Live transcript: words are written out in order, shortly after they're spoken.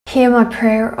Hear my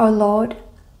prayer, O Lord.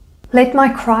 Let my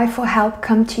cry for help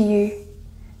come to you.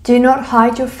 Do not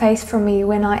hide your face from me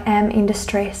when I am in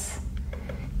distress.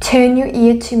 Turn your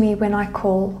ear to me when I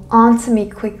call. Answer me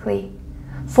quickly.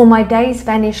 For my days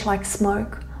vanish like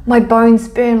smoke. My bones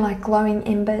burn like glowing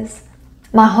embers.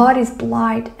 My heart is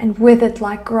blind and withered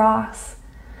like grass.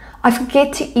 I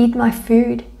forget to eat my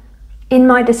food. In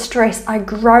my distress, I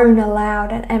groan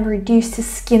aloud and am reduced to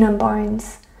skin and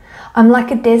bones. I'm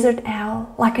like a desert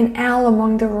owl, like an owl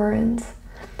among the ruins.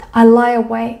 I lie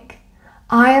awake.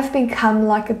 I have become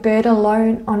like a bird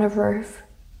alone on a roof.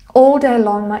 All day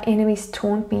long my enemies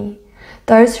taunt me.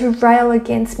 Those who rail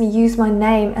against me use my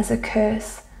name as a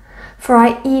curse. For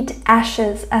I eat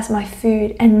ashes as my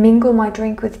food and mingle my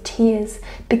drink with tears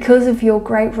because of your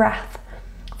great wrath.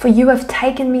 For you have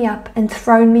taken me up and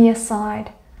thrown me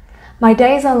aside. My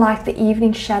days are like the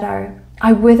evening shadow.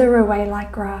 I wither away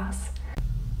like grass.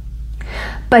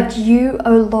 But you,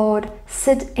 O Lord,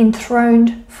 sit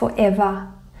enthroned forever.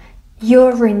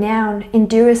 Your renown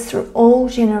endures through all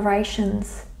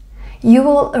generations. You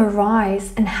will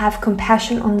arise and have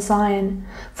compassion on Zion,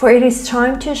 for it is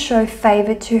time to show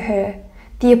favor to her.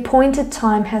 The appointed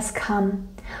time has come,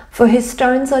 for her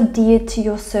stones are dear to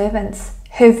your servants.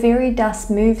 Her very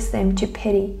dust moves them to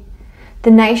pity.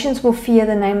 The nations will fear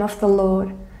the name of the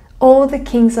Lord. All the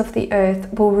kings of the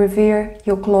earth will revere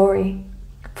your glory.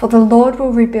 For the Lord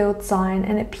will rebuild Zion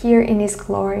and appear in his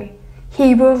glory.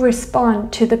 He will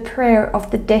respond to the prayer of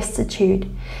the destitute.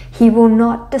 He will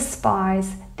not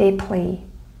despise their plea.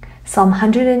 Psalm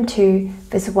 102,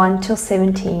 verse 1 till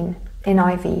 17,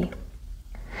 NIV.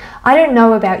 I don't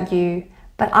know about you,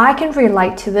 but I can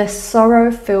relate to this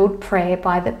sorrow-filled prayer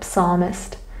by the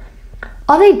psalmist.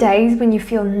 Are there days when you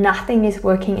feel nothing is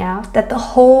working out, that the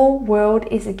whole world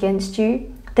is against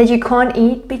you, that you can't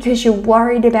eat because you're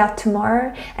worried about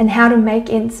tomorrow and how to make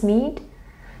ends meet?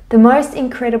 The most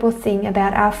incredible thing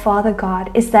about our Father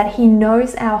God is that He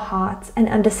knows our hearts and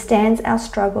understands our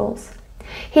struggles.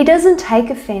 He doesn't take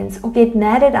offense or get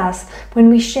mad at us when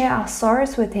we share our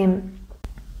sorrows with Him.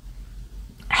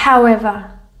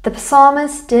 However, the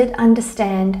psalmist did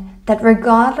understand that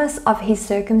regardless of his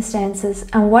circumstances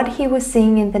and what he was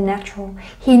seeing in the natural,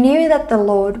 he knew that the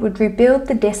Lord would rebuild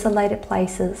the desolated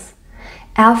places.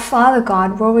 Our Father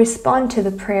God will respond to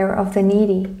the prayer of the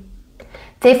needy.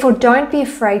 Therefore, don't be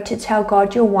afraid to tell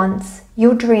God your wants,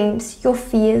 your dreams, your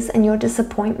fears, and your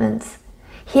disappointments.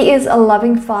 He is a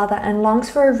loving Father and longs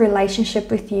for a relationship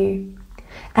with you.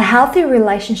 A healthy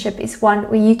relationship is one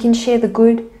where you can share the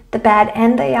good, the bad,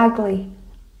 and the ugly.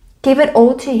 Give it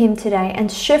all to Him today and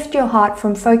shift your heart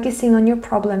from focusing on your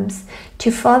problems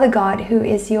to Father God, who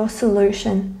is your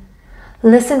solution.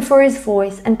 Listen for His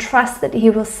voice and trust that He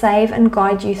will save and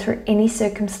guide you through any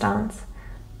circumstance.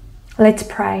 Let's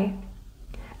pray.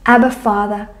 Abba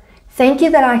Father, thank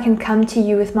you that I can come to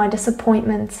you with my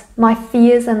disappointments, my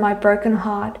fears, and my broken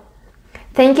heart.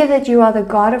 Thank you that you are the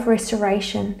God of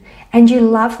restoration and you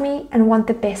love me and want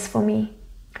the best for me.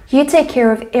 You take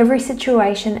care of every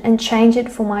situation and change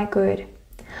it for my good.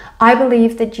 I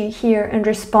believe that you hear and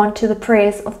respond to the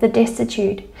prayers of the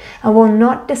destitute and will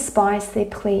not despise their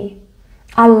plea.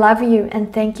 I love you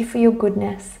and thank you for your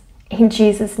goodness. In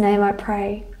Jesus' name I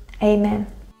pray. Amen.